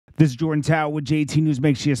This is Jordan Tower with JT News.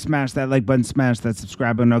 Make sure you smash that like button, smash that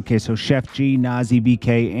subscribe button. Okay, so Chef G, Nazi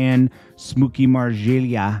BK, and Smokey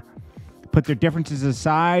Margelia put their differences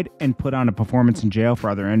aside and put on a performance in jail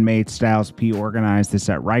for other inmates. Styles P organized this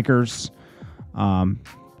at Rikers.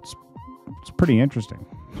 It's pretty interesting.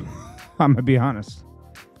 I'm gonna be honest.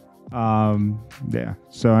 Yeah.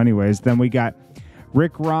 So, anyways, then we got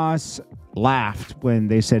Rick Ross laughed when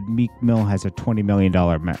they said Meek Mill has a $20 million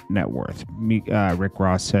net worth. Rick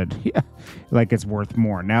Ross said, yeah, like it's worth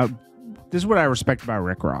more. Now, this is what I respect about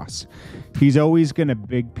Rick Ross. He's always going to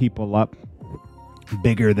big people up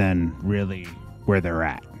bigger than really where they're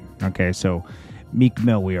at. Okay, so Meek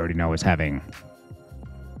Mill, we already know, is having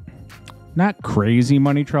not crazy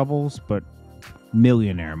money troubles, but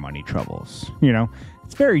millionaire money troubles. You know,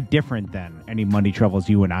 it's very different than any money troubles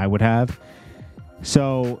you and I would have.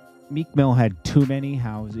 So Meek Mill had too many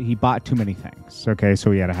houses. He bought too many things. Okay, so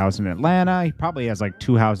he had a house in Atlanta. He probably has like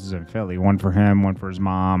 2 houses in Philly. One for him, one for his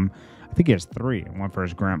mom. I think he has 3, and one for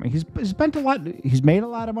his grandma. He's spent a lot. He's made a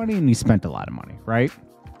lot of money, and he spent a lot of money, right?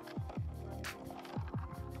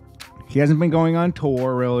 He hasn't been going on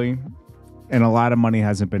tour, really, and a lot of money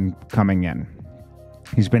hasn't been coming in.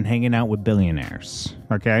 He's been hanging out with billionaires,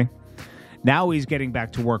 okay? Now he's getting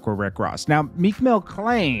back to work with Rick Ross. Now, Meek Mill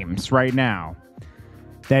claims right now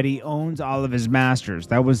that he owns all of his masters.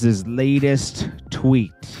 That was his latest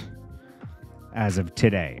tweet as of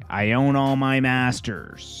today. I own all my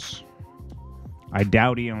masters. I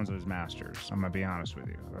doubt he owns those masters. I'm going to be honest with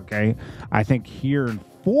you, okay? I think here and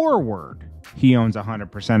forward, he owns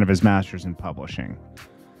 100% of his masters in publishing,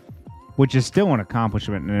 which is still an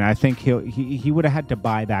accomplishment, and I think he would have had to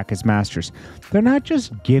buy back his masters. They're not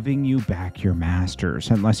just giving you back your masters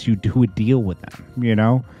unless you do a deal with them, you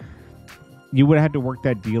know? You would have had to work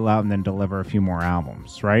that deal out and then deliver a few more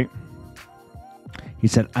albums, right? He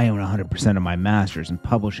said, I own 100% of my masters in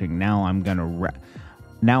publishing. Now I'm going to rap.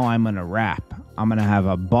 I'm going to have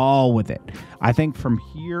a ball with it. I think from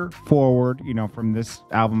here forward, you know, from this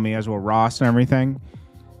album he has with Ross and everything,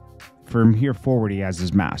 from here forward he has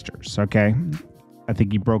his masters, okay? I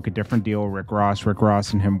think he broke a different deal with Rick Ross. Rick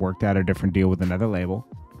Ross and him worked out a different deal with another label.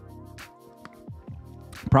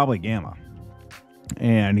 Probably Gamma.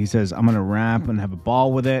 And he says, I'm going to rap and have a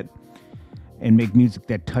ball with it and make music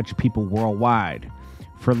that touch people worldwide.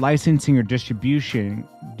 For licensing or distribution,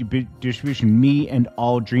 me and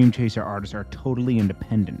all Dream Chaser artists are totally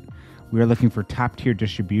independent. We are looking for top-tier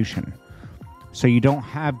distribution. So you don't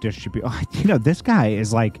have distribution. You know, this guy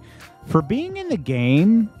is like, for being in the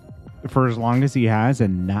game for as long as he has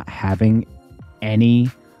and not having any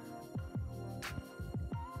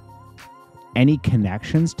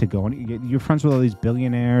connections to go. You're friends with all these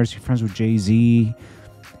billionaires. You're friends with Jay-Z.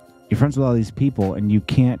 You're friends with all these people, and you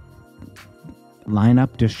can't line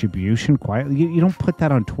up distribution quietly. You don't put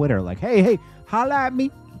that on Twitter like, hey, holla at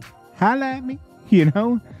me. You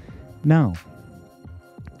know? No.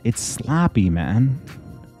 It's sloppy, man.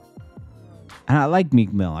 And I like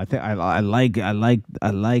Meek Mill. I think I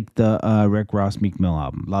like the Rick Ross Meek Mill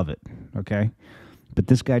album. Love it. Okay? But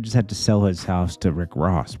this guy just had to sell his house to Rick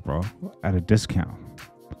Ross, bro, at a discount.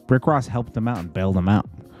 Rick Ross helped him out and bailed him out.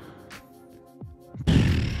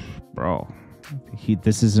 Bro,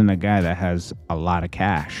 this isn't a guy that has a lot of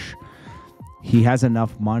cash. He has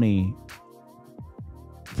enough money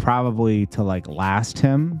probably to, like, last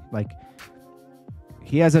him. Like,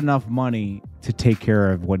 he has enough money to take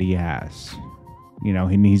care of what he has. You know,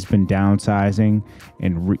 he's been downsizing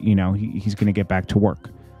and, you know, he's going to get back to work.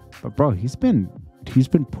 But, bro, he's been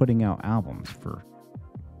putting out albums for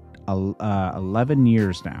 11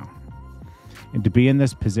 years now. And to be in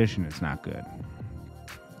this position is not good.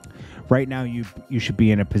 Right now, you should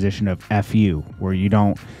be in a position of FU, where you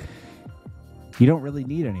don't really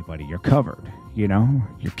need anybody. You're covered, you know?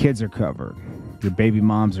 Your kids are covered. Your baby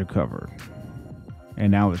moms are covered.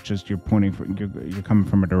 And now it's just you're coming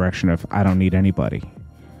from a direction of, I don't need anybody.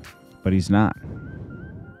 But he's not.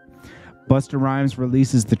 Busta Rhymes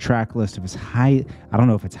releases the track list of his I don't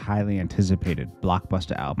know if it's highly anticipated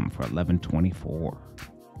Blockbuster album for 11/24.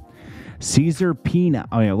 Caesar Pina.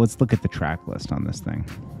 Oh yeah, let's look at the track list on this thing.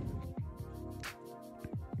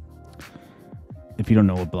 If you don't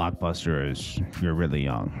know what Blockbuster is, you're really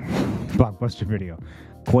young. Blockbuster Video.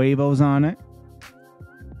 Quavo's on it.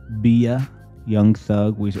 Bia, Young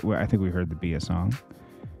Thug. I think we heard the Bia song.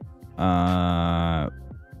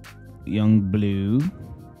 Young Blue,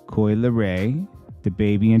 Coi Leray, The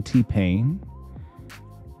Baby and T-Pain,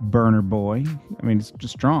 Burner Boy. I mean, it's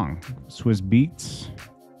just strong. Swizz Beatz,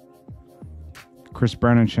 Chris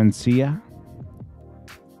Brown and Shenseea,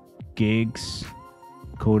 Gigs,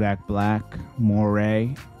 Kodak Black,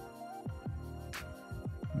 Moray.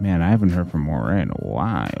 Man, I haven't heard from Moray in a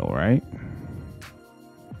while, right?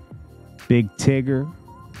 Big Tigger.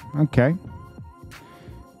 Okay.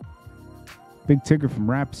 Big Tigger from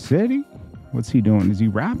Rap City. What's he doing? Is he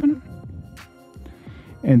rapping?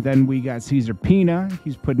 And then we got Caesar Pina.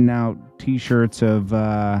 He's putting out t-shirts of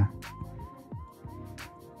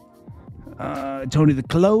Tony the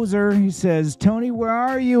Closer. He says, Tony, where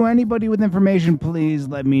are you? Anybody with information, please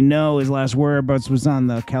let me know. His last whereabouts was on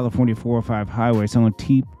the California 405 highway selling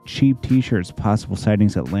cheap t-shirts. Possible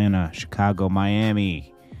sightings Atlanta, Chicago,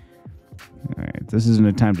 Miami. All right, this isn't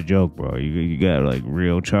a time to joke, bro. You got like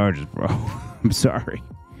real charges, bro. I'm sorry.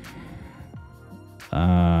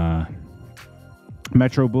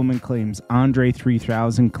 Metro Boomin claims Andre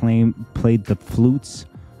 3000 played the flutes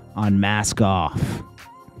on Mask Off.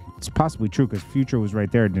 It's possibly true because Future was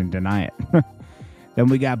right there and didn't deny it. Then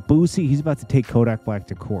we got Boosie. He's about to take Kodak Black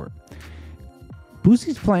to court.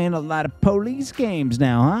 Boosie's playing a lot of police games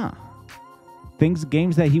now, huh?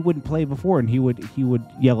 Games that he wouldn't play before, and he would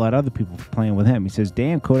yell at other people for playing with him. He says,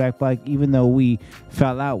 damn, Kodak Black, even though we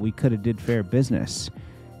fell out, we could have did fair business.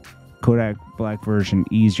 Kodak Black version,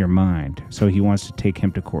 ease your mind. So he wants to take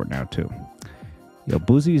him to court now, too. Yo,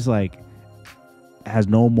 Boosie's like, has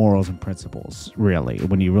no morals and principles, really.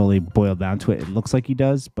 When you really boil down to it, it looks like he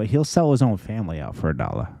does, but he'll sell his own family out for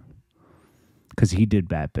 $1 because he did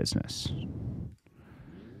bad business.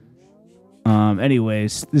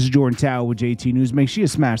 Anyways, this is Jordan Tower with JT News. Make sure you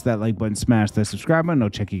smash that like button, smash that subscribe button. I'll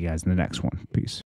check you guys in the next one. Peace.